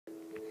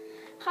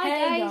Hi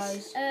Hey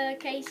guys.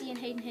 Casey and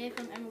Hayden here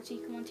from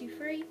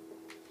MLT123.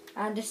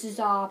 And this is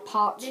our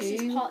part 2.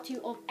 This is part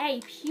 2 of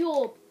A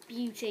Pure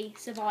Beauty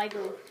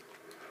Survival.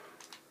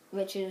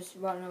 Which is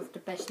one of the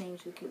best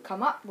names we could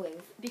come up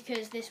with.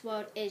 Because this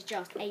world is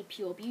just a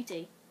pure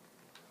beauty.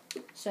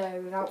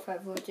 So without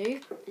further ado,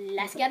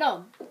 let's get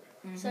on.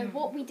 So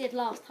what we did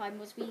last time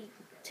was we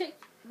took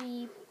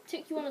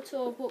you on a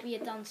tour of what we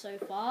had done so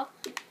far.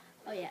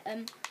 Oh yeah,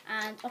 and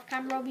off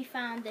camera we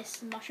found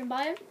this mushroom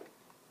biome.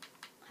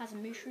 Has a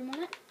mushroom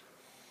on it.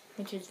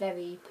 Which is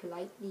very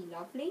politely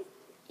lovely.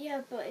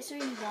 Yeah, but it's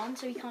only one,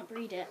 so we can't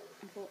breed it,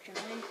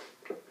 unfortunately.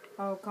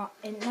 Oh, got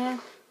in there.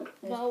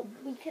 Well,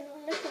 we can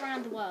look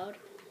around the world.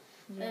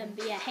 Yeah.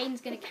 But yeah,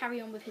 Hayden's going to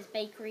carry on with his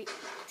bakery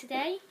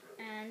today,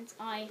 and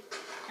I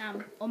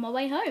am on my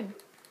way home.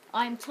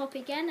 I'm top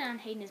again, and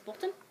Hayden is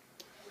bottom,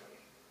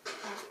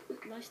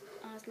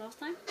 as last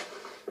time.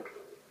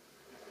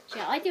 So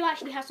yeah, I do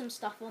actually have some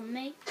stuff on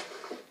me.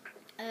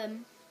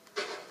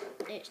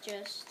 It's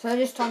just... So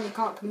this time you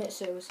can't commit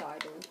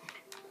suicide?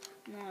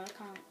 No,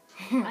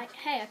 I can't.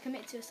 Hey, I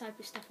commit suicide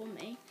with stuff on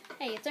me.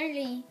 Hey, it's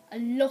only a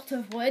lot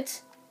of wood.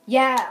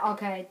 Yeah,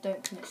 okay,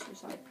 don't commit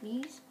suicide,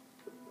 please.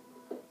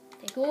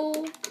 Take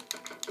all.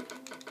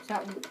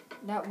 That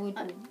would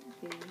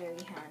be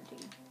very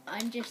handy.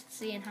 I'm just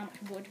seeing how much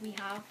wood we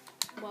have.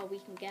 Well, we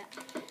can get.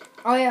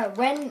 Oh yeah,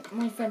 when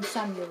my friend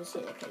Samuel was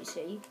here,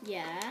 Casey.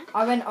 Yeah.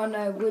 I went on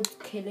a wood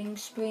killing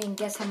spree, and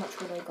guess how much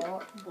wood I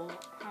got?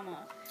 What? How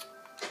much?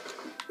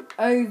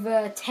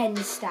 Over 10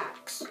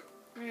 stacks.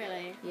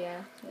 Really?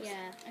 Yeah.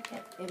 Yeah. Okay.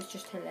 It was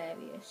just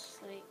hilarious.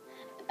 Sweet.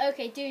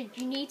 Okay, dude,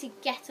 you need to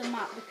get a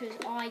map because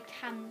I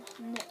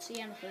cannot see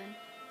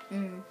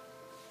anything.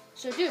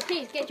 So, dude,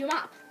 please get your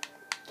map.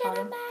 Get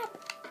a map.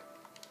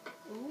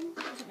 Ooh,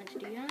 I wasn't meant to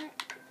do that.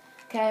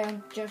 Okay,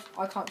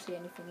 I can't see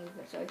anything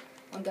either, so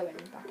I'm going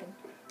back in.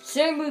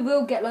 Soon we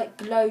will get like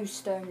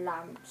glowstone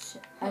lamps,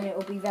 and it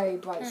will be very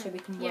bright, so we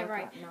can work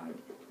at night.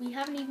 We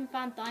haven't even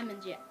found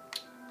diamonds yet.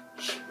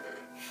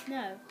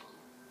 No.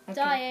 Okay.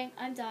 Dying.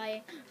 I'm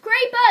dying.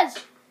 Creepers!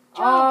 Jump.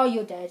 Oh,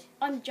 you're dead.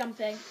 I'm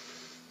jumping.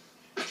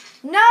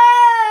 No!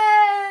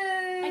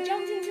 I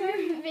jumped into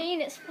a ravine.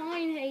 It's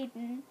fine,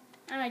 Hayden.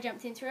 And I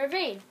jumped into a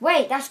ravine.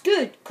 Wait, that's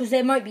good, because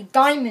there might be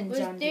diamonds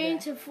under there.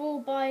 Was doomed to fall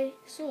by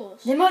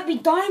source. There might be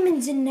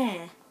diamonds in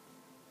there.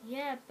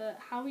 Yeah, but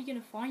how are we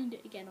going to find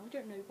it again? I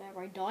don't know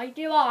where I died,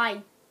 do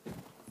I?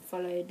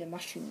 Follow the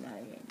mushroom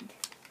island.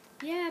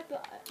 Yeah,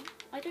 but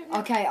I don't know.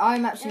 Okay,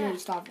 I'm absolutely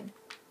starving.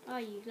 Are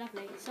you?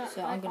 Lovely. So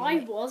I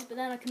was, but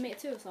then I committed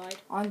suicide.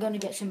 I'm going to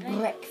get some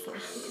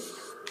breakfast.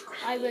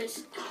 I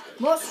was...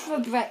 What's for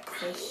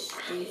breakfast,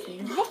 do you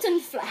think? Rotten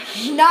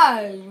flesh.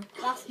 No!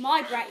 That's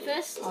my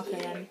breakfast. Okay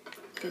then,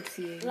 good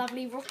for you.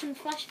 Lovely rotten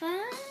flesh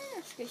there.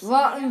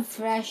 Rotten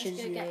flesh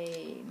is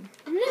lame.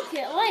 Look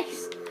at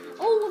this.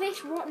 All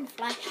this rotten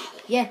flesh.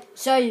 Yeah,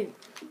 so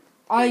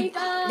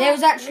there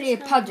was actually a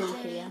puddle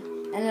here,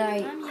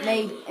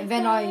 and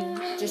then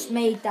I just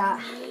made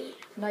that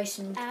nice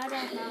and... Out of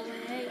my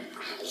way.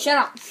 Shut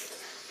up.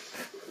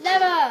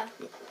 Never.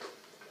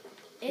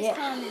 It's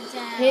coming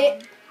down.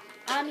 Hit.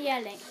 I'm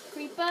yelling.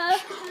 Creeper.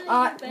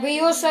 We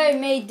also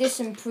made this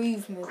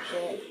improvement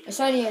bit. It's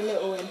only a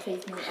little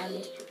improvement,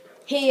 and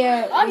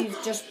here we've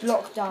just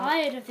blocked I'm up.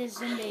 tired of this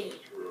zombie.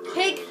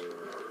 Pig.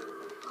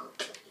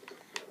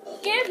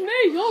 Give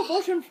me your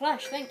rotten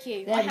flesh, thank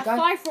you. I have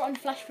 5 rotten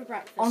flesh for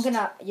breakfast.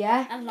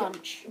 And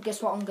lunch.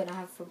 Guess what I'm gonna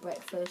have for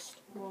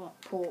breakfast? What?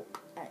 Pork.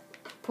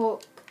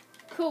 Pork.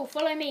 Cool,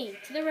 follow me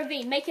to the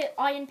ravine. Make it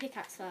iron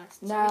pickaxe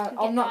first. No,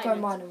 I'm not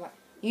going mining right.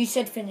 You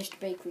said finish the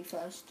bakery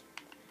first.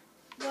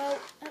 Well,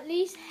 at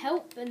least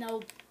help an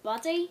old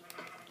buddy.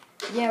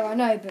 Yeah, I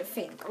know, but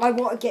think. I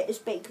want to get this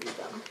bakery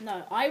done.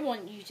 No, I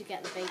want you to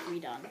get the bakery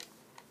done.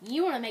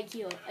 You want to make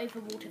your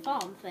overwater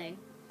farm thing.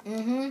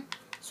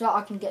 So that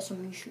I can get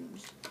some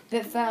mushrooms.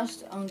 But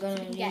first, I'm going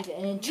to need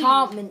an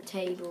enchantment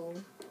table.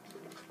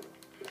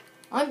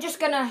 I'm just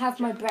going to have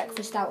my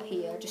breakfast out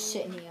here, just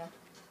sitting here.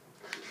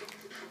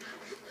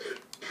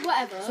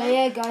 Whatever. So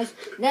yeah, guys,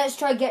 let's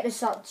try get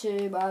this up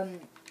to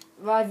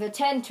either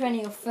 10,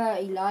 20 or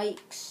 30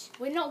 likes.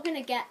 We're not going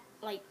to get,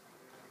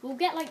 we'll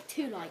get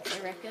 2 likes,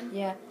 I reckon.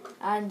 Yeah,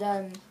 and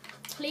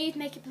please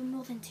make it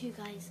more than 2,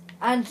 guys.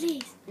 And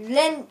please.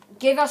 Then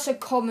give us a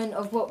comment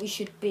of what we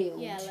should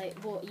build. Yeah,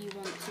 what you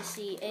want to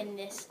see in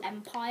this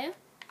empire.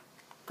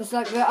 Because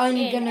we're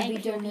only going to be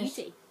doing this.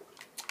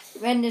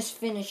 When this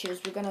finishes,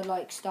 we're going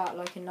to start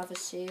another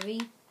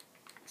series.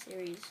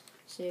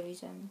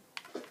 Series.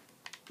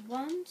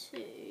 1, 2.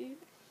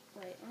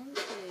 Wait, 1,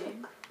 2.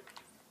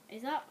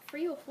 Is that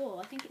 3 or 4?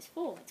 I think it's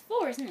 4. It's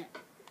 4, isn't it?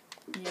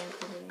 Yeah,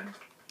 probably.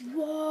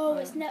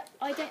 Whoa,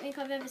 I don't think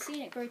I've ever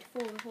seen it grow to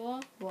 4 before.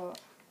 What?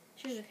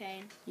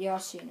 Sugarcane. Yeah,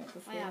 I've seen it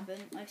before. I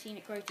haven't. I've seen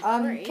it grow to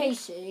 3.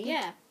 Casey.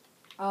 Yeah.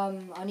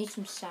 I need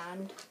some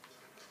sand.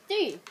 Do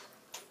you?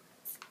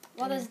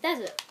 Well, there's a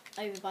desert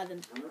over by the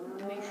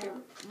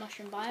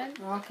mushroom biome.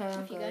 Okay,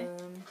 I'm going.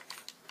 Go.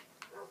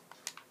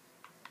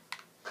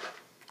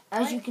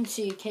 As you can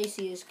see,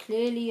 Casey is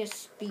clearly a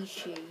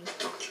species.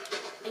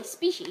 A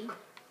species?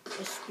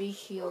 a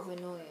species of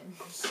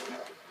annoyance.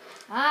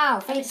 Ow,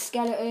 thanks,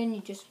 skeleton.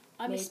 You just.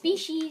 I'm a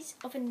species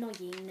of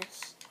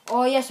annoyingness.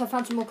 Oh yes, I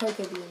found some more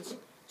cocoa beans.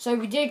 So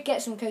we did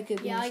get some cocoa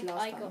beans last time.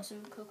 I got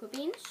some cocoa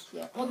beans.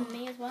 Yeah. On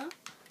me as well.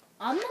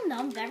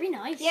 Nom, very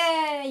nice.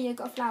 Yeah, you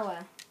got a flower.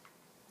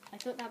 I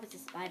thought that was a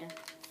spider.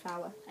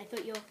 Flower. I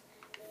thought your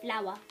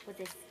flower was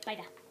a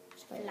spider.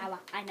 Flower.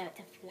 I know it's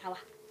a flower.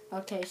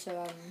 Okay,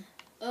 so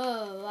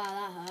Oh wow,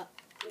 that hurt.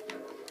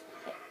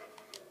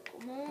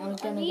 Come on, I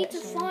gonna need get to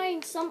some.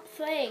 find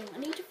something. I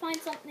need to find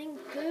something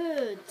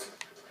good.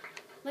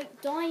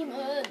 Like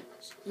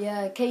diamonds.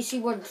 Yeah, Casey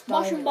wants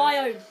Mushroom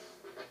diamonds.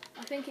 biome.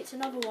 I think it's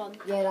another one.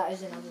 Yeah, that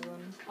is another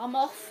one. I'm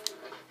off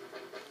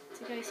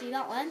to go see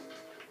that one.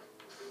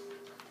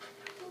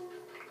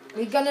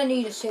 We're gonna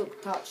need a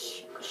silk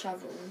touch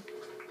shovel.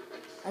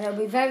 And I'll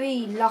be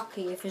very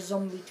lucky if a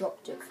zombie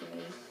dropped it for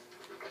me.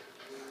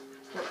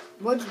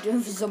 What would you do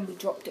if a zombie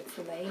dropped it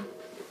for me?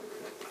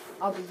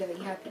 I'll be very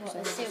happy. What,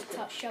 a silk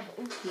touch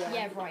shovel?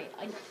 Yeah. Right.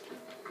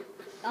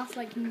 That's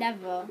like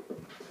never,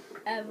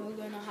 ever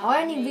gonna happen.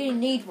 I only really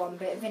need one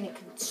bit, then it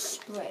can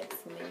spread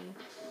for me.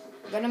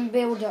 I'm gonna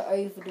build it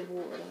over the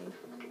water though,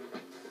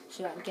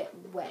 so that I get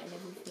wet and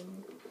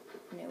everything,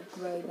 and it'll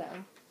grow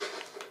better.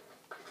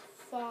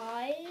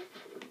 5.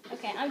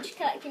 Okay, I'm just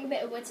collecting a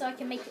bit of wood so I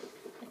can make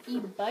a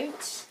few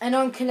boats. And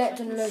I'm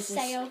collecting so loads of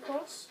sail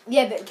across.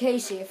 Yeah, but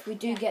Casey, if we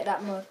do get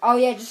that mod, oh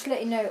yeah, just to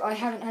let you know, I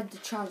haven't had the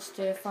chance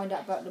to find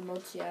out about the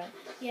mods yet.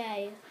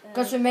 Yeah.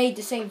 Because we made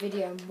the same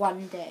video in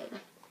one day.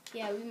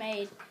 Yeah, we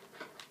made.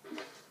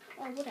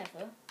 Oh,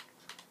 whatever.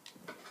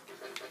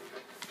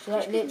 So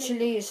like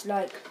literally, it's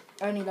like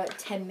only like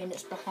 10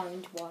 minutes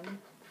behind one.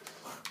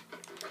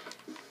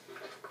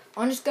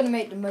 I'm just gonna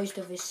make the most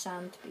of this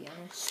sand, to be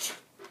honest.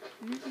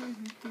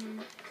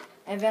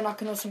 And then I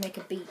can also make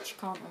a beach,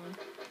 can't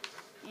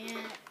I? Yeah.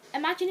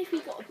 Imagine if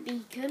we got a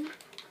beacon.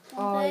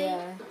 Oh day.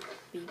 yeah,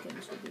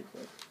 beacons would be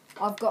good.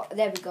 I've got.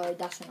 There we go.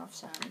 That's enough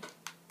sand.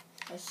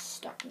 It's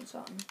stuck in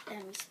something.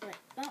 Then we split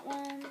that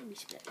one. We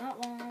split that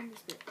one. We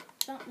split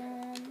that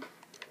one.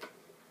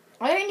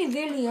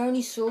 I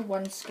only saw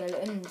one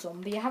skeleton and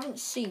zombie. I haven't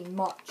seen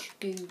much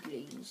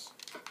googlies.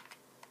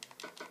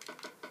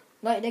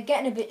 Like, they're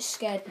getting a bit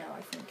scared now,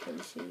 I think,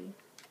 Casey.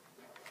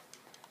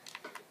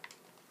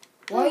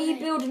 Why are you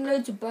building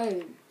loads of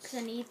boats? Because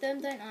I need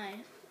them, don't I?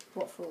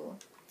 What for?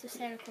 To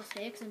sail across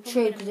here. Cause I'm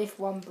True, because if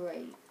one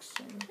breaks.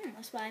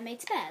 That's why I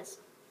made spares.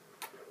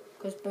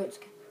 Because boats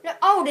can... No,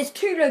 oh, there's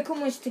 2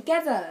 locomotives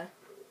together.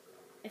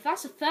 If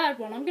that's a third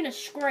one, I'm going to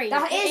scream.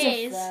 That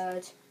is a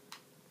third.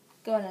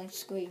 Go on and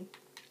scream.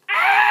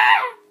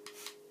 Ah!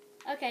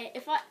 Okay,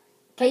 if I...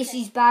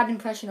 Casey's bad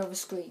impression of a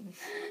scream.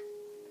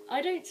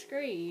 I don't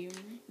scream.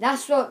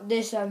 That's what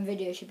this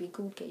video should be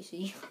called,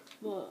 Casey.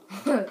 What?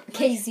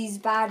 Casey's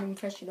bad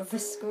impression of a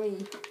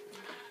scream.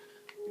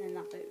 And then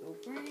that boat will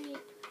break.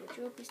 Good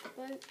job, Mr.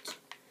 Boat.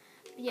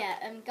 But yeah,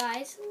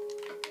 guys.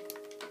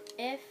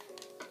 If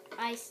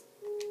I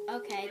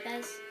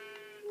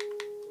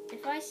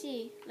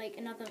see like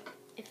another...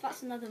 If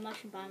that's another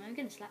mushroom biome, I'm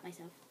going to slap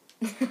myself.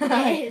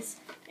 It is.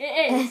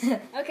 It is.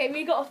 Okay,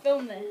 we got to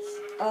film this.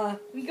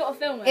 We got to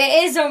film it.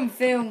 It is on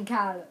film,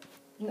 Cal.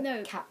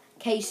 No.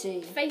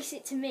 Casey. Face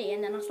it to me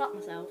and then I'll slap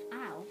myself.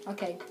 Ow.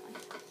 Okay.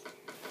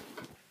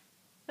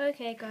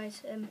 Okay,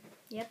 guys.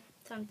 Yep.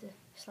 Time to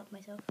slap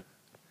myself.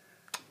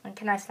 And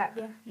can I slap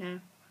you? No.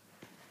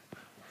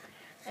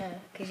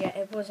 Because yeah,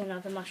 it was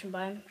another mushroom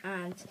biome,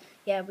 and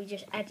yeah, we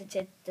just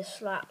edited the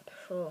slap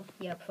for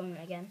filming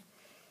it again.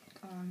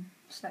 Come on,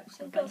 slap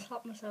yourself. I've got to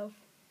slap myself.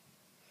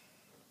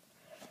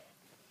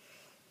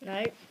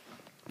 No.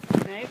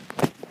 No.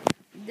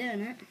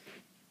 Doing it.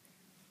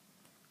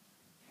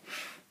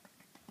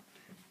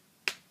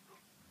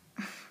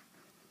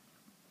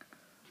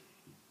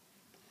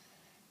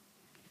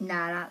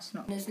 Nah, that's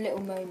not. There's a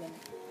little moment.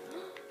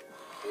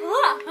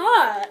 That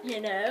hurt, you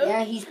know.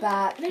 Yeah, he's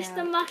back. Mr.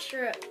 Now.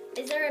 Mushroom.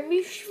 Is there a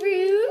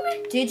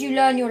mushroom? Did you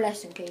learn your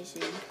lesson,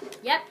 Casey?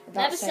 Yep.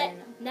 About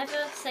Never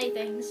say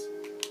things.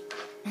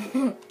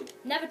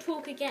 Never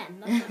talk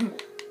again.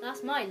 That's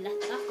the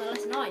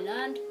lesson I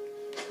learned.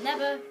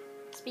 Never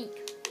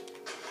speak.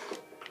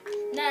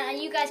 Nah,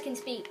 and you guys can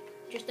speak.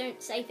 Just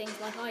don't say things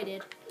like I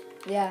did.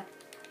 Yeah.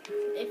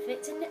 If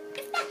that's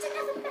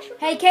another special.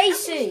 Hey,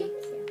 Casey.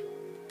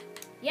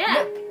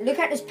 Yeah. Look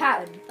at this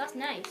pattern. That's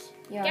nice.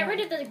 Yeah. Get rid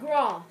of the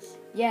grass.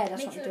 Yeah,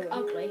 that's Makes what it I'm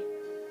look doing. ugly.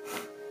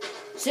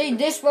 See,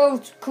 this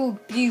world's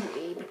called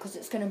beauty because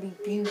it's going to be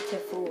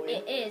beautiful.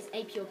 It is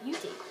a pure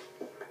beauty.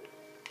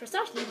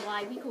 Precisely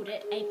why we called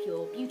it a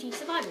pure beauty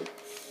survival.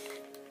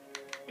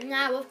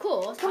 Now, of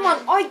course... Come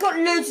on, I got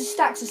loads of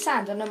stacks of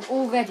sand and I'm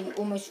already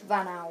almost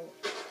ran out.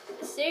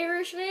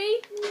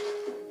 Seriously?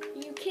 Are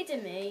you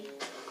kidding me?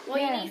 Well,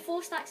 Yeah. you need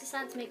 4 stacks of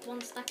sand to make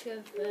 1 stack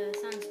of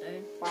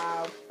sandstone.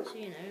 Wow. So,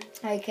 you know.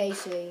 Hey,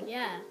 Casey.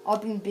 Yeah.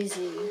 I've been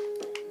busy.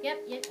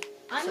 Yep.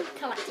 I'm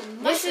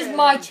collecting mushrooms. This is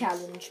my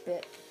challenge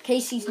bit.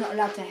 Casey's not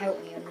allowed to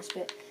help me on this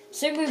bit.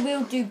 So we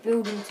will do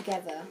building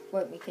together,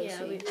 won't we,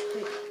 Casey?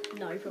 Yeah,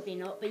 no, probably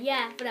not. But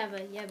yeah, whatever.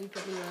 Yeah, we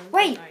probably will.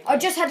 Wait, Sorry, I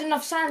just had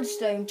enough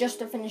sandstone just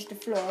to finish the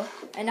floor,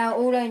 and now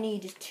all I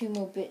need is 2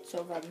 more bits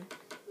of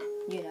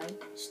you know,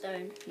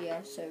 stone.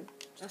 yeah. So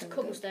That's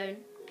cobblestone.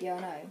 Yeah, I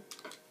know.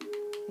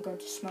 I'm going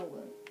to smelt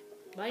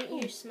it. Why don't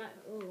you just smell?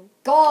 Oh.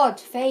 God,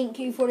 thank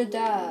you for the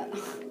dirt.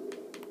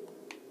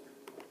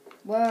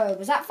 Whoa,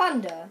 was that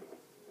thunder?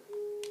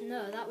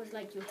 No, that was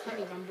like your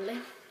tummy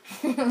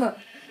rumbling.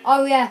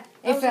 Oh yeah,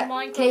 That was a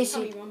Minecraft Casey,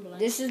 tummy rumbling.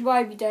 this is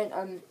why we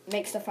don't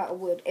make stuff out of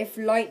wood. If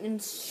lightning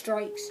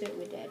strikes it,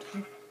 we're dead.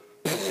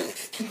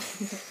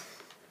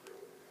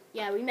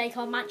 Yeah, we make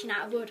our mansion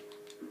out of wood.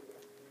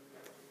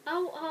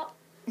 Oh,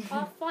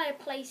 our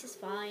fireplace is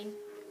fine.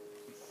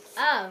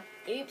 Oh,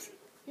 oops.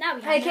 Now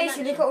we have Hey no Casey,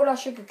 mansion. look at all our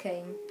sugar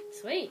cane.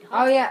 Sweet.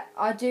 Oh yeah,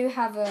 I do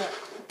have a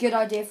good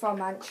idea for our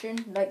mansion,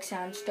 like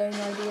sandstone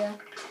idea.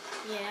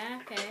 Yeah,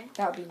 okay.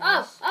 That would be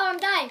nice. Oh, I'm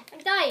dying.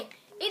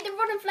 Eat the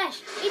rotten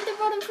flesh. Eat the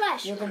rotten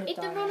flesh. You're gonna Eat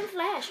die. the rotten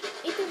flesh.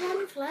 Eat the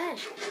rotten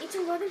flesh. Eat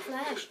some rotten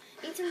flesh.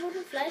 Eat some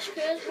rotten flesh,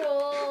 cause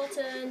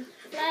rotten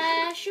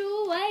flesh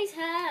always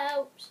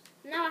helps.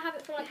 Now I have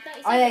it for like 30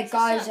 seconds. Oh yeah, It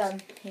guys,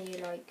 sucks. can you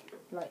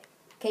like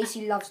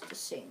Casey loves to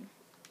sing.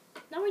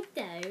 No, I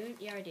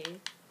don't. Yeah, I do.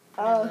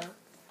 Oh. Never.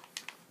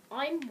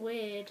 I'm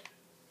weird.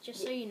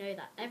 Just so you know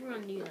that.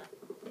 Everyone knew that.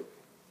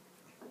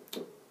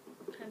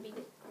 Can be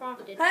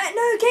crafted.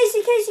 No,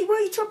 Casey, why are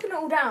you chopping it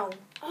all down?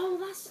 Oh,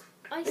 that's...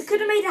 I We see. could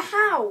have made a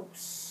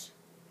house.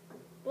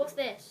 What's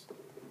this?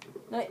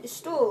 Like the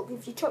stalk,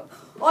 if you chop...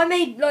 I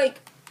made like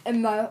a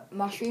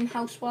mushroom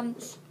house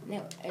once.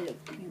 And it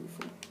looked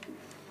beautiful.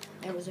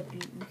 It was a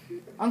beauty.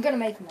 I'm going to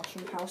make a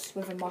mushroom house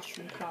with a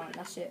mushroom plant,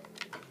 that's it.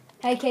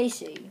 Hey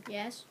Casey,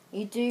 Yes?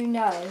 you do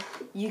know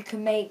you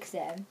can make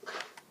them.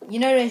 You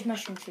know those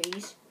mushroom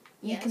trees?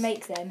 You Yes. can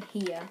make them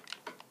here.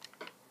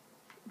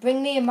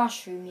 Bring me a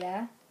mushroom,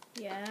 yeah?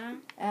 Yeah.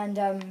 And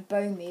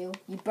bone meal.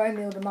 You bone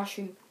meal the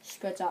mushroom,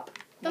 spreads up.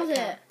 Does like it?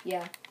 that.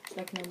 Yeah, it's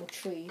like a normal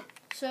tree.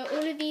 So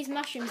all of these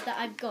mushrooms that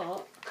I've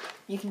got,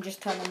 You can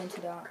just turn them into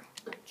that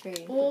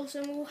tree.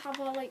 also we'll have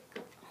our like...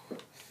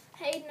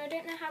 Hayden, I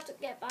don't know how to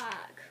get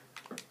back.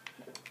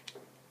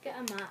 Get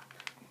a map.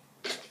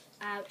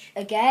 Ouch.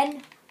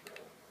 Again?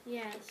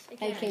 Yes,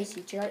 again. Hey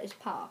Casey, do you like this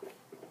path?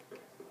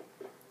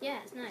 Yeah,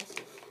 it's nice.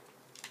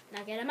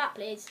 Now get a map,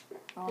 please.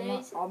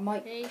 Please, I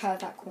might please. curve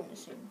that corner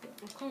soon.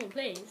 Oh, come on,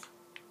 please.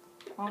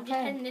 But I'm just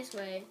heading this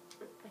way.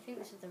 I think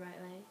this is the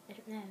right way. I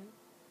don't know.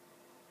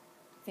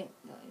 I think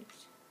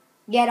those.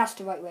 Yeah, that's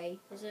the right way.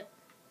 Is it?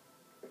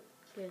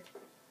 Good.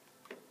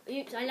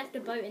 Oops, I left a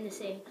boat in the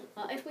sea.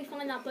 If we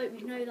find that boat,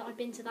 we know that I've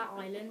been to that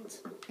island.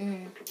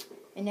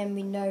 And then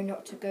we know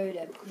not to go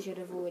there because you'd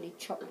have already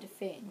chopped the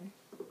thing.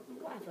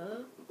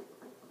 Whatever.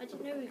 I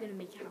didn't know we were going to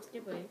make a house,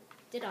 did we?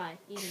 Did I?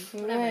 Even?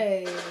 True.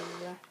 Whatever.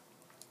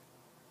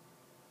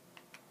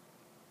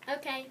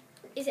 Okay.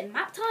 Is it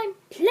map time?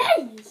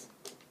 Please!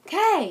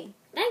 Okay.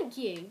 Thank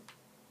you.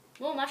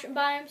 More mushroom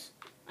biomes.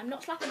 I'm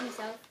not slapping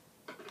myself.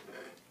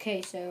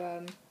 Okay,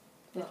 so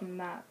with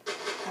map.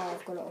 Oh,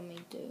 I've got it on me,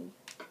 dude.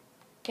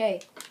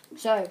 Okay,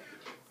 so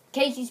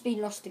Katie's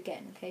been lost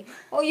again. Okay.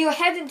 Oh, you're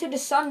heading to the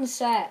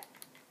sunset.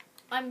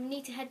 I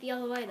need to head the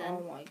other way then.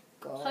 Oh my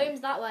god.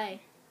 Home's that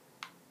way.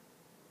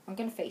 I'm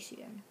gonna face you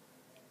then.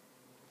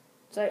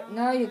 So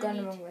no, you're going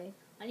the wrong way.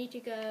 I need to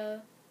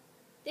go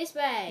this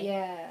way.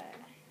 Yeah.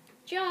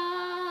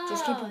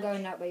 Just keep on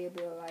going that way. You'll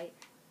be alright.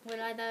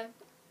 Will I though?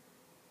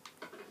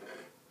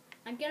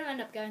 I'm gonna end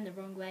up going the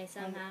wrong way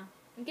somehow.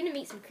 I'm gonna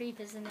meet some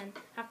creepers and then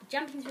have to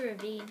jump into a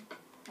ravine.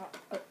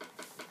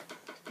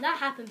 That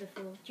happened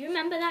before. Do you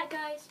remember that,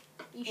 guys?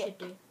 You should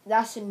do.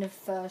 That's in the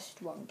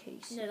first one,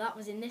 Casey. No, that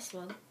was in this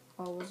one.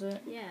 Oh, was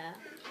it? Yeah.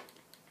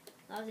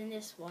 That was in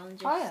this one.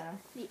 Just Oh yeah.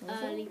 the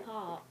Was early it?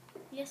 part.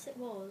 Yes, it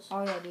was.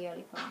 Oh yeah, the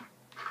early part.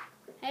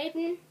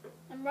 Hayden,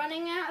 I'm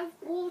running out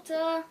of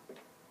water.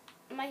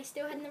 Am I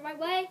still heading the right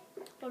way?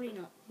 Probably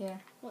not. Yeah.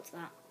 What's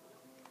that?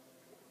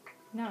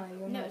 No,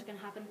 you're I know not. it's gonna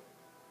happen.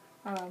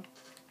 Oh.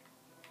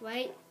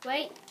 Wait.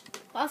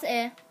 What's it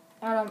here?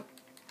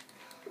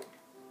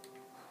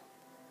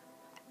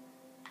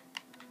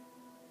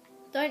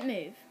 Don't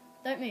move.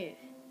 Don't move.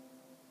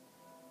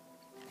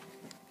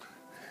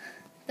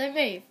 Don't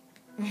move.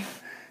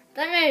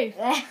 Don't move.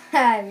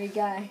 There we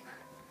go.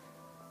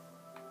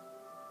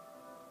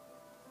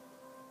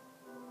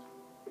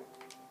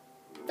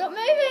 Stop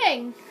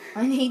moving.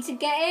 I need to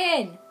get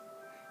in.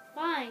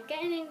 Fine.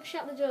 Get in and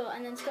shut the door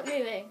and then stop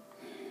moving.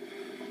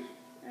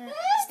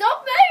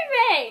 Stop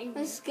moving!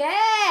 I'm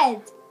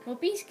scared. Well,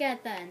 be scared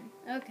then.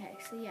 Okay,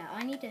 so yeah,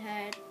 I need to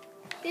head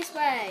this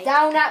way.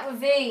 Down that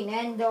ravine.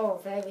 End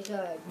of. There we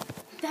go.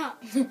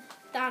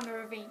 Down the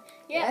ravine.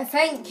 Yeah.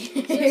 Thank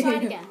you. Other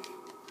side again.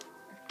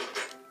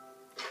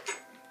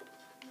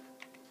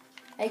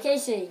 Hey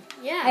Casey.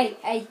 Yeah.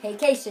 Hey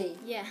Casey.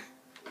 Yeah.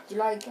 Do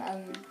you like it?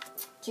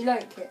 Do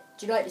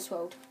you like this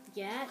world?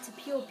 Yeah, it's a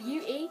pure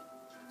beauty.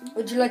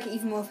 Or do you like it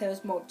even more if there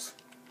was mods?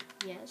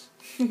 Yes.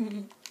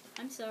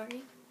 I'm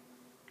sorry.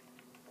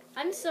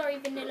 I'm sorry,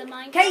 Vanilla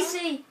Minecraft.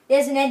 Casey,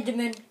 there's an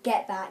Enderman.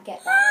 Get that,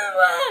 get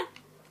that.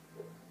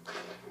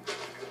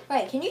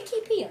 Wait, can you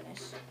TP on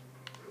this?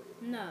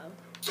 No.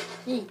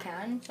 Yeah, you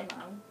can,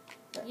 somehow.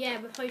 But Yeah,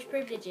 with host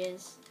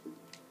privileges.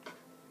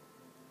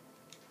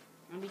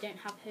 And we don't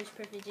have host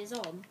privileges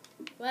on.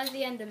 Where's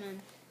the Enderman?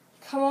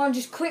 come on,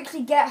 just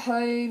quickly get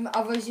home,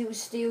 otherwise it will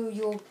steal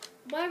your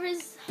Where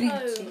is booty.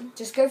 home?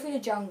 Just go through the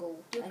jungle.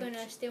 You're and-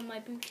 gonna steal my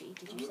booty,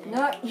 did you say?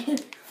 No,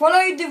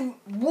 follow the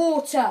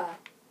water.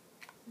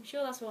 I'm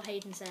sure that's what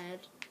Hayden said.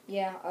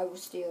 Yeah, I will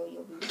steal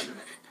your booty.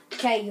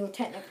 Okay, you're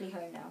technically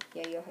home now.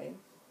 Yeah, you're home.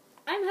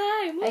 I'm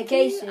home. Hey Look,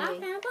 Casey, I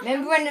found the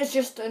remember house. when it was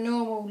just a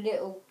normal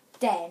little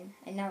den,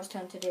 and now it's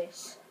turned to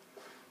this?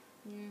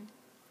 Mm.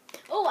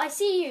 Oh, I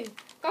see you.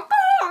 Caw-caw,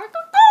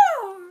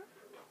 caw-caw.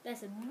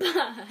 There's a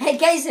bird. Hey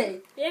Casey,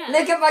 Yeah.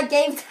 look at my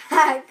game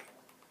tag.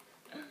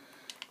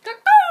 Caw-caw,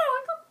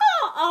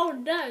 caw-caw. Oh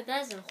no,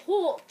 there's a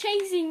hawk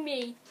chasing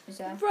me. Is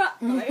that?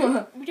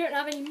 No, we don't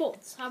have any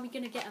mods. How are we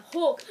gonna get a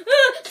hawk?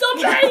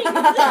 Zombie!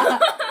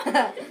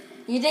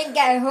 You didn't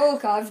get a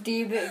hawk after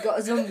you, but you got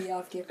a zombie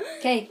after you.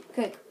 Okay,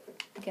 quick.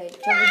 Okay,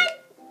 jump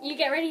in. You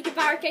get ready to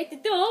barricade the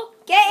door.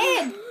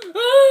 Get in!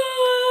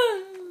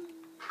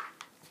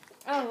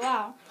 Oh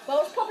wow.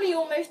 Well, it's probably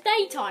almost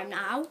daytime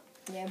now,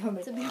 Yeah,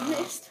 probably. to be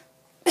honest.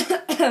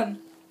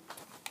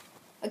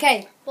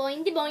 Okay,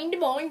 Boing, boing,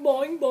 boing,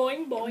 boing,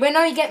 boing, boing. when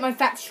I get my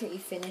factory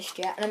finished,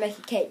 yeah, and I make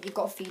a cake, you've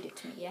got to feed it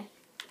to me, yeah?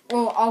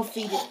 Or I'll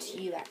feed it to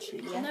you,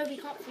 actually, yeah? No, we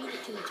can't feed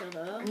it to each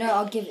other. No,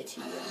 I'll give it to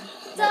you.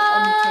 Like, Die!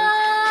 on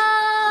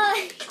Ow!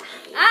 the cake.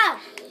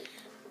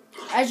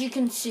 As you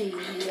can see,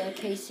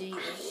 Casey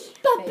is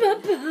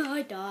failing.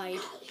 I died.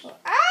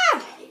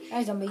 Ah!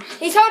 Hey, zombie.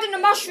 He's holding a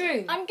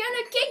mushroom! I'm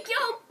gonna kick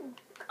you.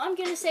 I'm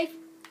gonna say.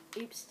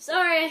 Oops.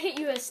 Sorry, I hit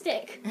you with a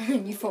stick.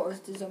 You thought it was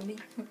the zombie?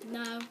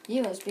 No.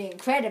 You must be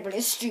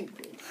incredibly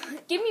stupid.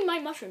 Give me my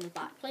mushrooms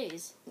back,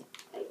 please.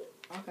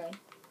 Okay.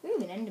 Ooh,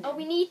 an Enderman. Oh,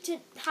 we need to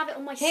have it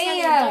on my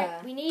Here.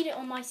 Celium. We need it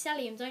on my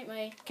Celium, don't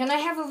we? Can I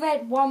have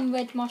one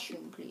red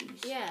mushroom, please?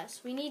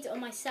 Yes, we need it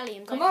on my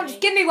Celium, Come don't on, we?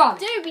 just give me one.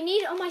 Dude, we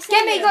need it on my Celium.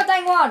 Give me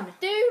goddamn one.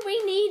 Dude,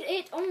 we need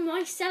it on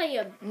my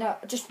Celium. No,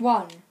 just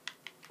one.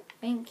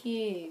 Thank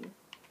you.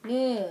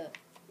 Look.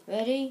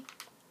 Ready?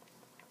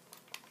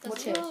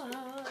 Watch this.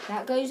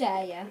 That goes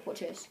there, yeah. Watch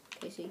this,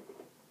 Casey.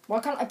 Why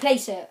can't I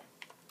place it?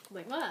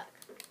 Won't work.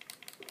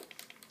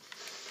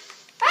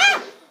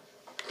 Ah!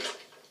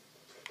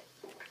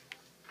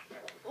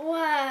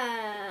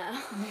 Wow.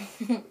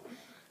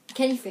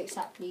 Can you fix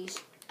that, please?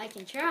 I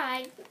can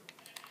try.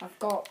 I've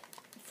got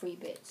 3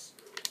 bits.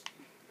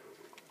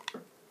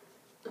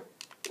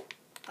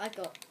 I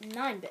got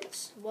 9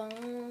 bits.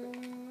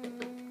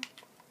 1.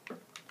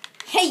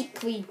 Hate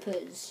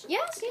creepers.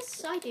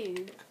 Yes, I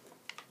do.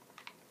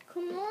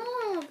 Come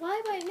on,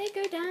 why won't they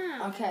go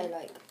down? Okay,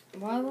 like,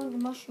 why won't the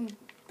mushroom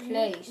You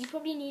place?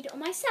 probably need it on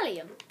my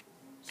Celium.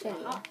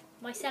 Cellium.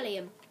 My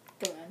Celium.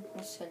 Go on,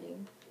 what's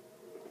Cellium?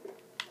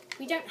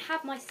 We don't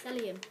have my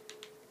Celium.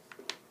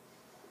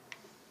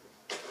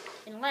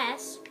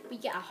 Unless we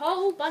get a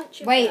whole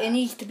bunch of Wait, that. it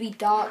needs to be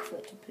dark for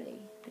it to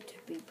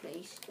be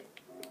placed.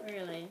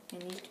 Really?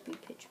 It needs to be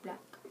pitch black.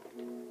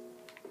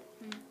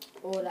 Hmm.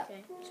 Or that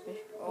Okay.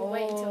 special. We'll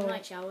wait until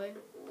night, shall we?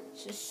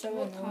 It's just so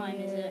What time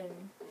is it?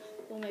 annoying.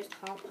 Almost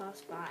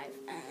 5:30.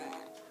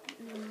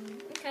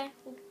 Okay,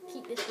 we'll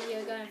keep this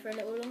video going for a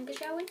little longer,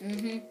 shall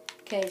we?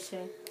 Okay,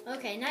 so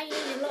Okay, now you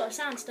need a lot of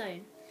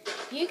sandstone.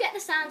 You get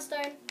the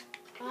sandstone.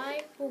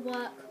 I will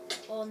work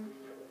on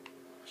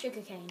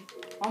sugarcane.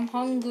 I'm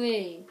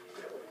hungry.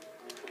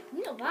 I'm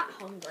not that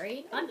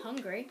hungry. I'm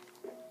hungry.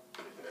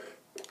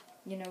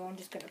 You know, I'm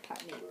just gonna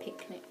pack me a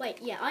picnic. Wait,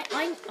 yeah,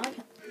 I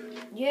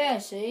Yeah,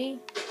 see?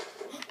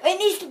 It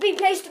needs to be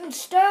placed on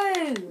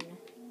stone.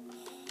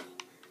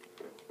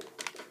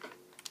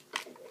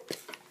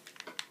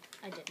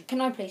 didn't.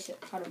 Can I place it?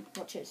 Hold on,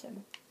 watch it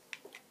then.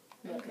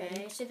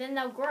 Okay, so then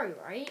they'll grow,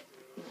 right?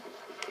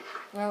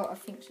 Well, I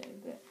think so,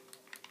 but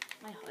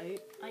I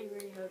hope. I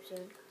really hope so.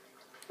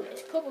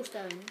 It's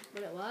cobblestone.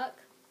 Will it work?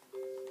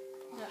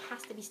 No, it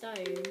has to be stone.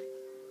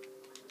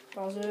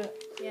 does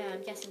it? Yeah,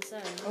 I'm guessing so.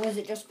 Or is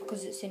it just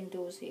because it's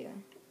indoors here?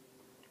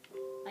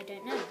 I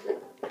don't know.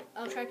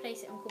 I'll try to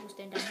place it on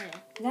cobblestone down here.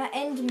 That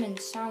Enderman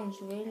sounds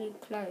really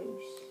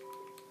close.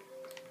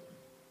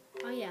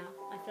 Oh yeah,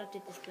 I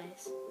flooded this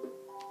place.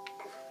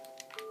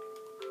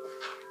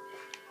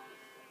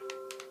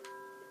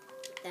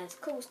 There's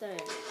cobblestone.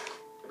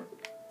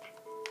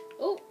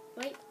 Oh,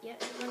 wait, yeah,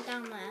 it went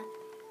down there.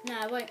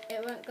 No,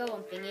 it won't go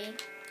on thingy.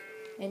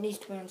 It needs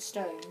to be on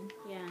stone.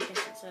 Yeah, I'm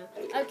guessing so.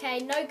 Okay,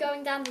 no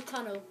going down the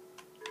tunnel.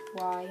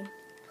 Why?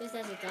 Because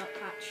there's a dark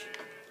patch.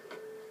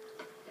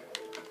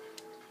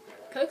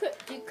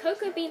 Do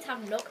cocoa beans have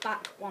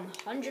knockback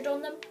 100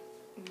 on them?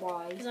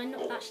 Why? Because I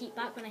knocked that sheep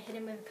back when I hit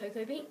him with a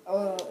cocoa bean.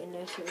 Oh,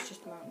 unless it was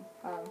just a mountain.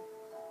 Oh.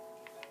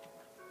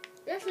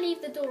 Let's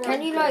leave the door open.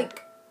 Can you, like,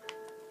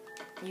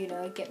 you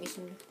know, get me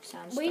some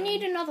sandstone? We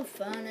need another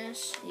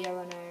furnace. Yeah,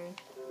 I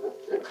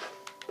know.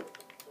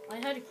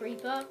 I heard a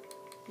creeper,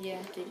 Yeah,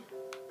 dude.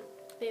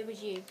 but it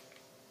was you.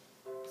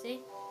 See?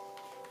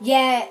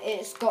 Yeah,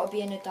 it's got to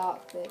be in a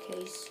dark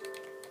bookcase.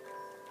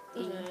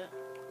 Okay.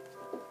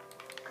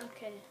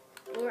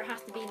 Or it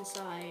has to be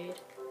inside.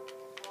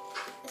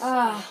 This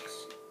Ah.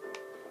 sucks.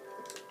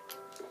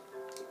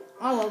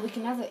 Oh well, we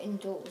can have it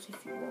indoors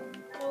if you want.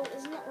 Well,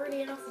 there's not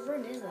really enough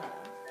room, is there?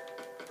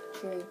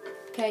 True.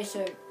 Okay,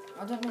 so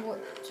I don't know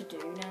what to do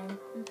now.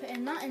 I'm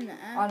putting that in there.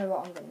 I know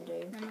what I'm going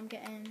to do. Then I'm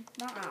getting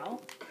that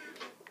out.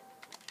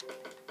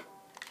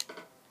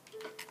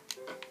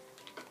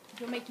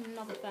 You're making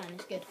another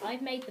furnace, good.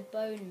 I've made the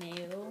bone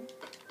meal.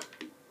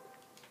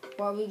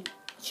 Well,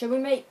 should we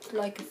make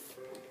like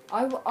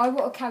I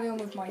want to carry on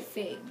with my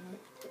thing.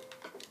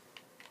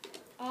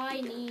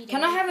 I need.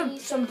 Can I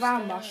have some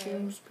brown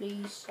mushrooms,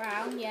 please?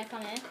 Brown, yeah,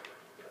 come here.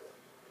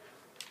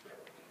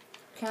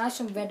 Can I have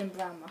some red and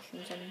brown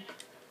mushrooms? I mean.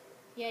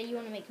 Yeah, you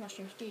want to make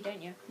mushroom stew,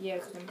 don't you? Yeah,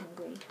 because I'm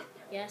hungry.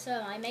 Yeah, so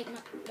I make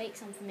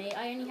some for me.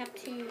 I only have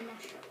two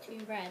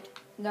red.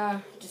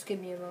 No, just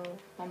give me a roll.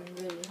 I'm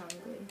really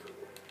hungry.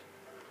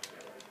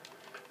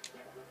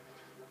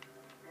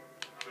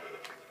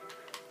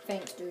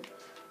 Thanks, dude.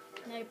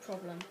 No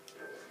problem.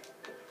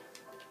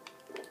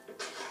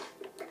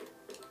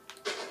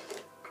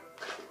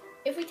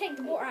 If we take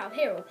the water out of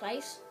here, it'll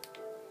place.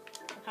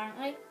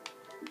 Apparently.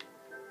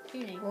 Who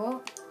knew?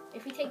 What?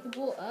 If we take the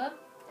water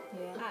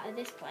Yeah. out of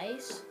this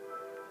place,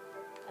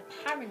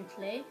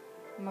 apparently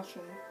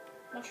Mushroom.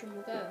 mushroom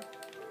will go.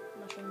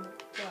 Mushroom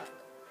will work.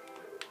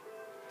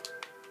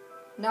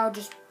 Now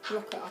just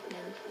block it up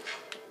then.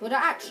 Would it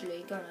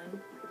actually go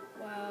in?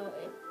 Well,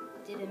 it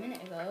did a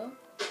minute ago.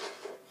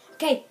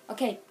 Okay,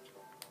 okay.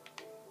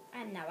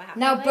 And now I have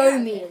Now no way out bone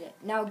of meal it. it.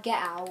 Now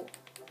get out.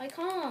 I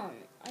can't.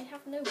 I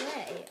have no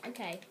way.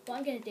 Okay, what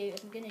I'm going to do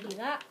is I'm going to do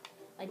that.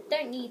 I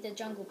don't need the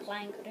jungle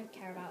plank. I don't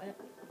care about it.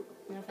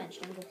 No offense,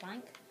 jungle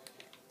plank.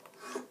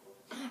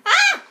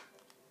 Ah!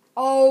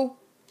 Oh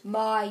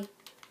my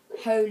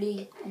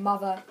holy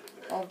mother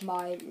of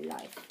my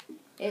life.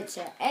 It's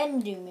an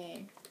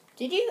Enderman.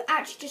 Did you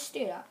actually just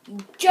steal that? You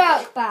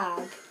jerk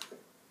bag.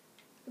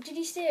 What did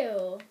he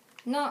steal?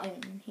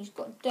 Nothing. He's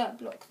got dirt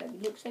blocks there. He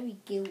looks very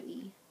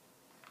guilty.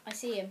 I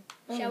see him.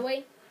 Shall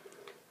we?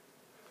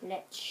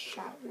 Let's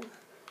shout.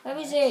 Where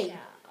is Let's he? shout.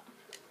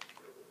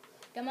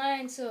 Got my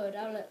own sword.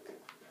 Oh, look.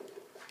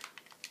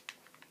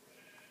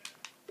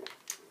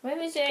 Where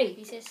is he?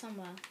 He's here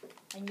somewhere.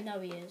 I know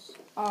he is.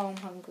 Oh, I'm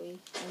hungry.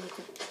 I need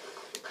to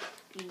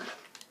eat.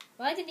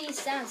 Why did these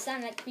sound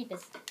like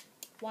creepers?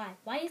 Why?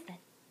 Why is that?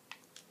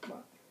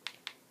 What?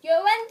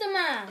 You're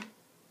Enderman!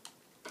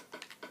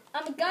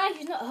 I'm a guy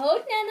who's not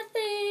holding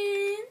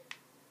anything.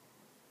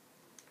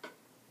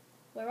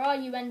 Where are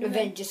you, Enderman? And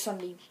then just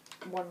suddenly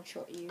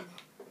one-shot you.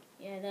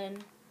 Yeah, then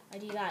I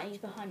do that and he's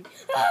behind me.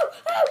 Oh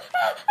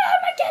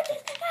my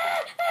goodness!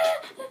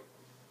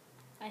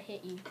 I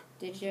hit you.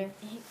 Did you?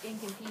 In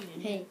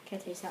confusion. Hey, can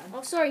I taste that?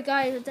 Oh, sorry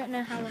guys, I don't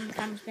know how long the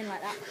camera's been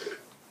like that.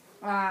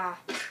 Ah.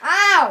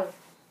 Ow!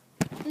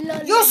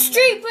 Lol. You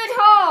stupid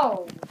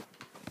hole!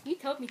 You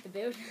told me to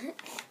build it.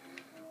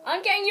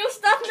 I'm getting your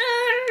stuff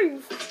now!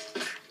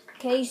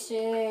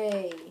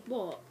 Casey.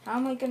 What? How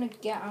am I going to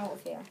get out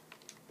of here?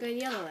 Go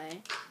the other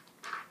way.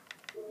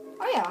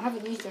 Oh yeah, I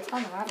haven't used a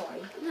tunnel, have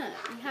I? No,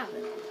 you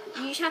haven't.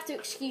 You just have to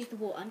excuse the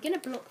water. I'm going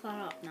to block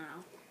that up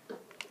now.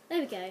 There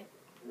we go.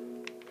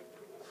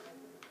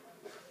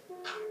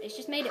 It's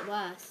just made it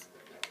worse.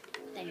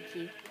 Thank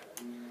you.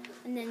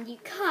 And then you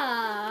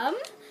come,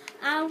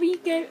 and we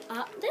go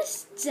up the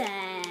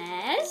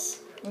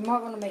stairs. We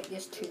might want to make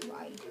this too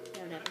wide.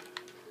 No, never.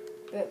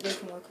 But we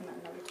can work on that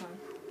another time.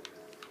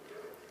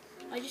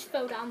 I just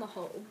fell down the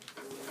hole.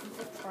 I'm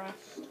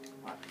depressed.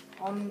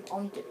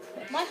 I'm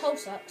depressed. My hole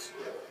sucks.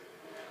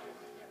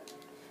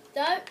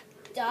 Don't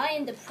die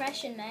in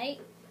depression, mate.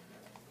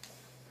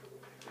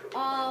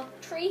 Our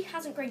tree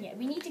hasn't grown yet.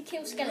 We need to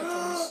kill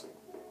skeletons.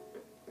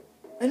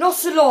 An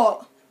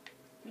ocelot!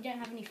 We don't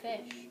have any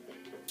fish.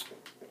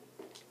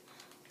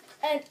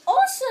 An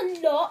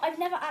ocelot? I've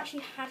never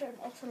actually had an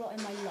ocelot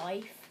in my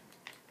life.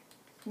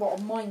 What,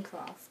 on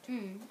Minecraft? I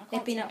They've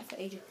can't been see. out for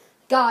ages.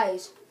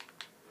 Guys,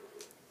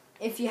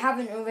 if you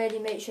haven't already,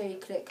 make sure you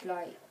click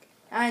like.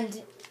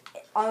 And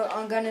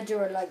I'm going to do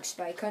a like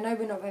spike. I know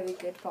we're not very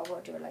good, but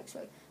I'll do a like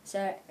spike.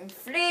 So, in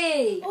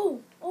 3, Oh,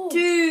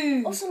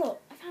 2, ocelot.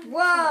 I found an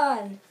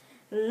ocelot.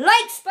 1,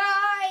 like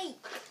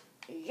spike!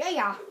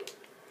 Yeah!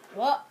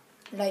 What?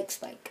 Like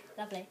spike.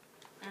 Lovely.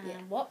 And Yeah.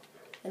 what?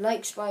 A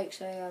like spike's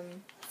a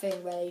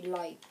thing where you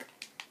like.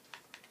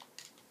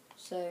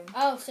 So,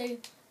 Oh, so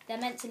they're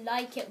meant to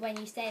like it when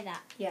you say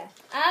that. yeah.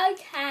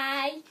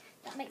 Okay.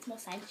 That makes more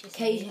sense, you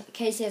see.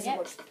 Casey hasn't Yep.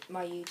 watched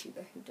my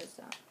YouTuber who does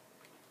that.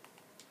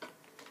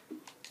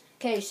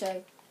 Okay,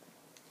 so.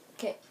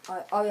 Okay,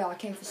 oh yeah, I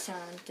came for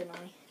sand, didn't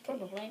I?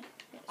 Probably.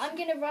 I'm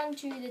going to run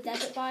to the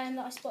desert biome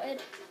that I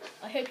spotted.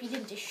 I hope you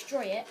didn't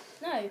destroy it.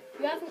 No,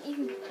 you haven't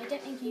even... I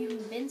don't think you've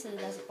even been to the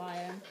desert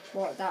biome.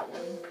 What, that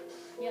one?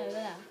 Yeah, over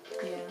there.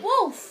 Yeah.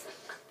 Wolf!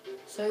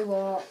 So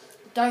what?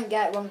 Don't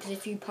get one, because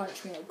if you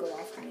punch me, it'll go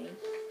after me.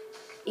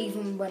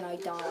 Even when I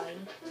die.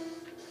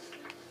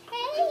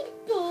 Hey,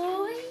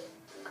 boy!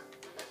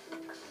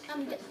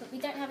 But we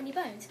don't don't have any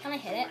bones. Can I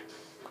hit it?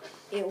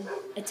 It'll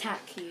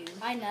attack you.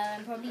 I know,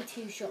 and probably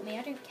two-shot me.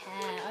 I don't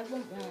care. I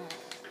want one.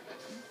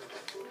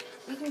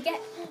 We can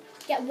get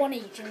one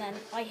each, and then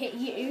I hit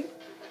you.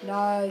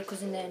 No,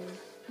 because then...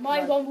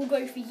 My one will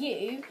go for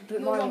you.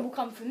 But Your one will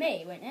come for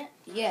me, won't it?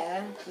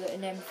 Yeah, but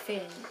and then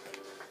think.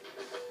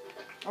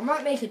 I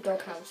might make a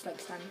doghouse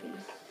like Stampy.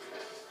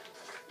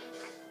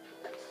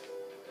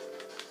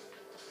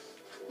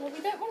 Well,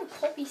 we don't want to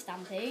copy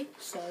Stampy.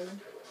 So...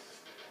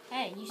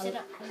 Hey, you said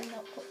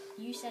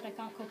you said I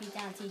can't copy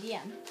down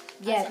TDM.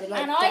 Yeah, but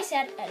like... And I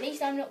said, at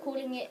least I'm not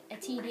calling it a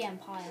TDM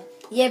pyre.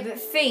 Yeah, but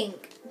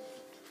think.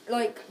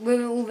 Like,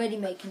 we're already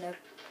making a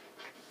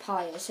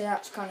pyre, so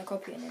that's kind of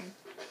copying him.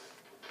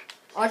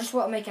 I just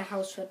want to make a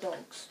house for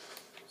dogs.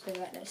 So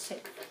right, let's see.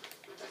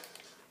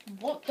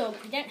 What dogs?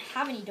 We don't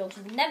have any dogs.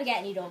 We'll never get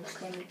any dogs.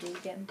 When we do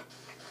get them.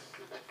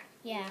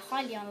 Yeah,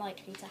 highly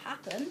unlikely to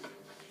happen.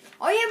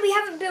 Oh yeah, we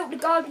haven't built the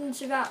garden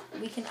so that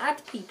we can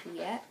add people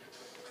yet.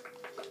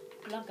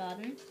 Love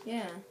garden.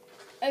 Yeah.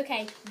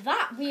 Okay,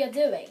 that we are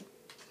doing.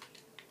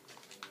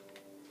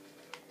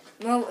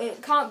 Well,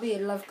 it can't be a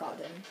love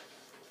garden.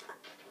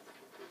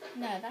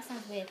 No, that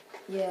sounds weird.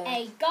 Yeah.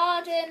 A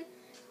garden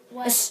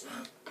where...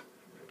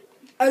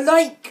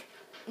 A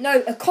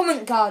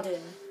comment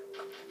garden.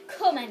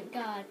 Comment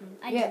garden.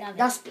 I Yeah, know that.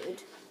 that's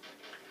good.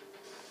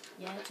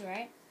 Yeah, that's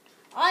right.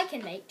 I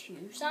can make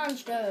 2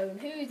 sandstone.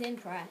 Who's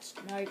impressed?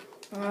 Nope.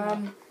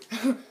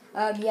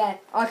 Yeah,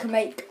 I can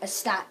make a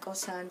stack of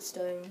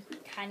sandstone.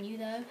 Can you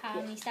though? How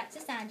many stacks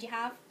of sand do you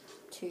have?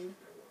 2.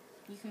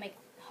 You can make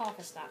half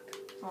a stack.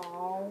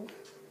 Oh.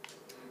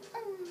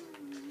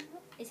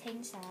 Is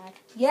Hayden sad?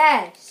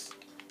 Yes.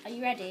 Are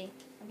you ready?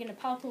 I'm going to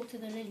parkour to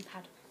the lily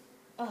pad.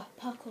 Oh,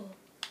 parkour.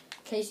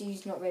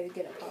 Casey's not very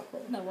good at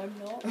parkour. No, I'm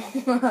not.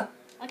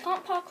 I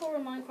can't parkour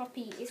on Minecraft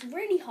P. It's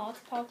really hard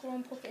to parkour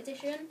on Pocket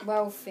Edition.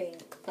 Well,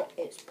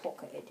 it's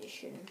Pocket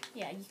Edition.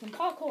 Yeah, you can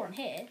parkour on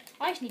here.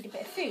 I just need a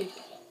bit of food.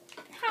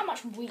 How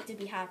much wheat did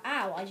we have?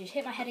 Ow, I just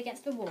hit my head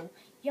against the wall.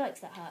 Yikes,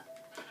 that hurt.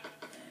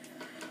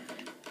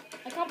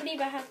 I can't believe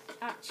I had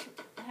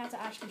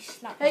to actually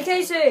slap Hey,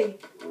 Casey!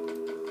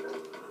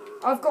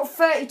 I've got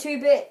 32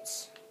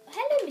 bits.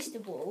 Hello,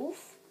 Mr.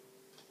 Wolf.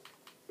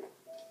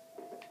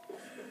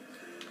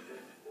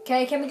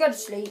 Okay, can we go to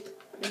sleep,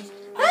 please?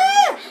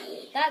 Ah!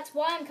 That's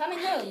why I'm coming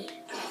home.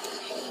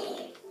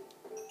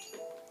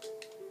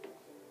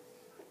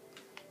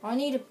 I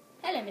need a...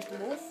 Hello, Mr.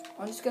 Wolf.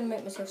 I'm just going to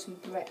make myself some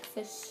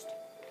breakfast.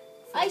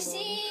 I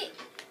see...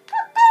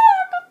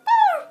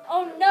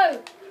 Oh, no.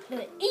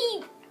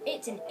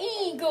 It's an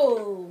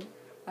eagle.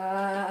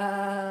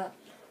 Eyes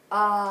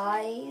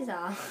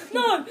are...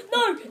 No.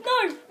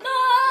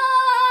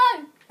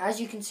 As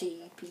you can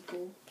see,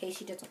 people,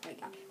 Casey doesn't like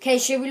that. Okay,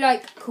 should we,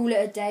 call it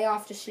a day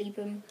after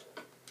sleeping?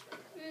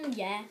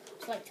 Yeah,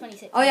 it's like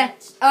 26 Oh, yeah.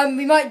 minutes.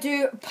 We might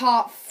do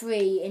part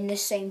 3 in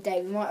this same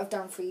day. We might have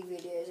done 3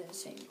 videos in the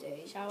same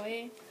day. Shall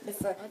we?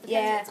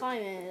 Yeah. What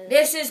time is.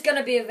 This is going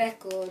to be a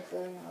record.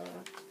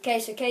 Okay,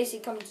 so Casey,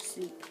 come to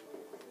sleep.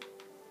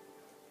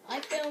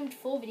 I filmed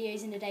 4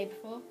 videos in a day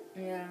before.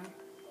 Yeah,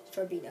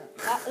 probably that.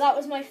 That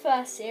was my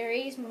first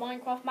series,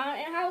 Minecraft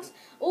Mountain House.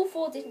 All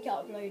 4 didn't get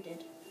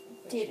uploaded.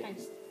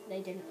 They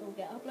didn't all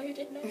get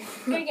uploaded, no.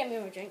 Go get me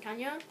a drink, can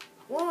you?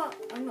 What?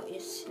 I'm not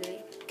used to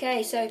sleep.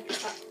 Okay, so...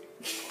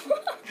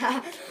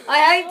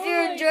 I hope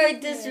you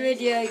enjoyed this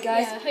video,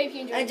 guys. Yeah, I hope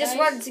you enjoyed it. And just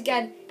guys. once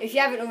again, if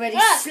you haven't already,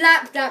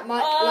 slap that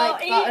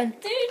like button.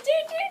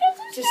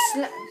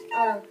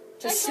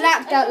 Just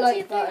slap that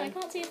like button.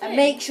 And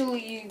make sure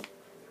you...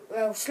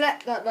 Well,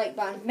 slap that like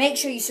button. Make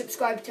sure you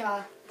subscribe to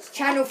our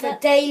channel for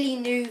daily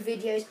new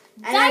videos.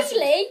 And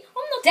daily?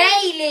 I'm not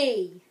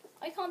daily!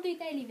 I can't do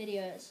daily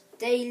videos.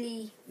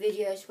 Daily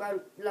videos,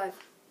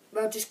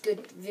 just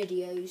good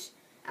videos.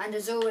 And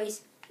as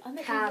always,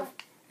 have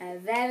a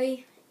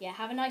very... Yeah,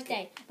 have a nice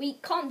day. We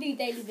can't do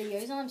daily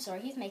videos. I'm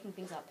sorry, he's making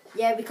things up.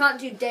 Yeah, we can't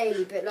do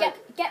daily, but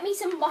Get me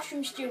some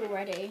mushroom stew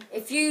already.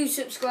 If you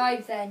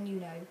subscribe, then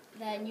you know.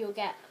 Then you'll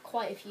get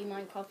quite a few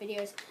Minecraft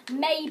videos.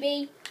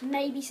 Maybe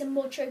some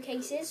mod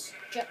showcases.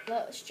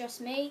 That's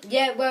just me.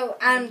 Yeah, well,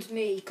 and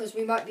me, because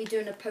we might be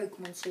doing a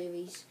Pokemon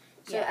series.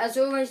 So, as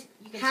always,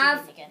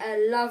 have a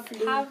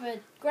lovely... Have a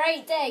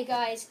great day,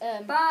 guys.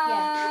 Bye!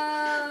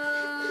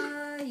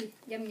 Yeah.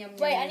 Yum, yum,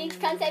 Wait, yum, I need to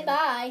yum, come say yum.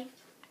 bye.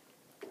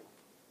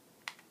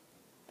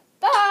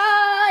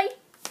 Bye!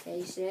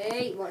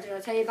 Casey, what did I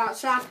tell you about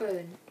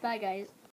slapping? Bye, guys.